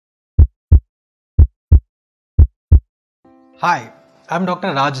Hi, I'm Dr.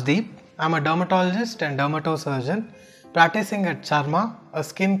 Rajdeep. I'm a dermatologist and dermatosurgeon practicing at Charma, a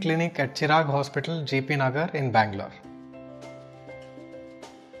skin clinic at Chirag Hospital, JP Nagar in Bangalore.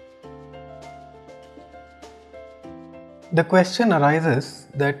 The question arises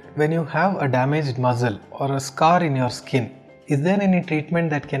that when you have a damaged muscle or a scar in your skin, is there any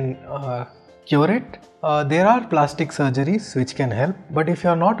treatment that can cure it? There are plastic surgeries which can help, but if you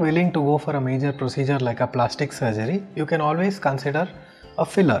are not willing to go for a major procedure like a plastic surgery, you can always consider a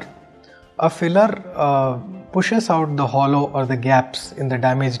filler. A filler pushes out the hollow or the gaps in the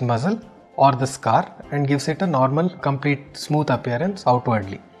damaged muscle or the scar and gives it a normal, complete, smooth appearance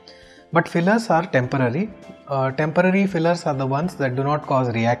outwardly. But fillers are temporary. Temporary fillers are the ones that do not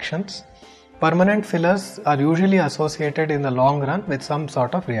cause reactions. Permanent fillers are usually associated in the long run with some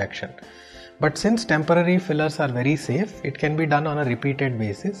sort of reaction. But since temporary fillers are very safe, it can be done on a repeated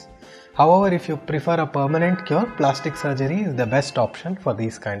basis. However, if you prefer a permanent cure, plastic surgery is the best option for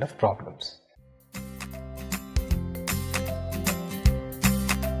these kind of problems.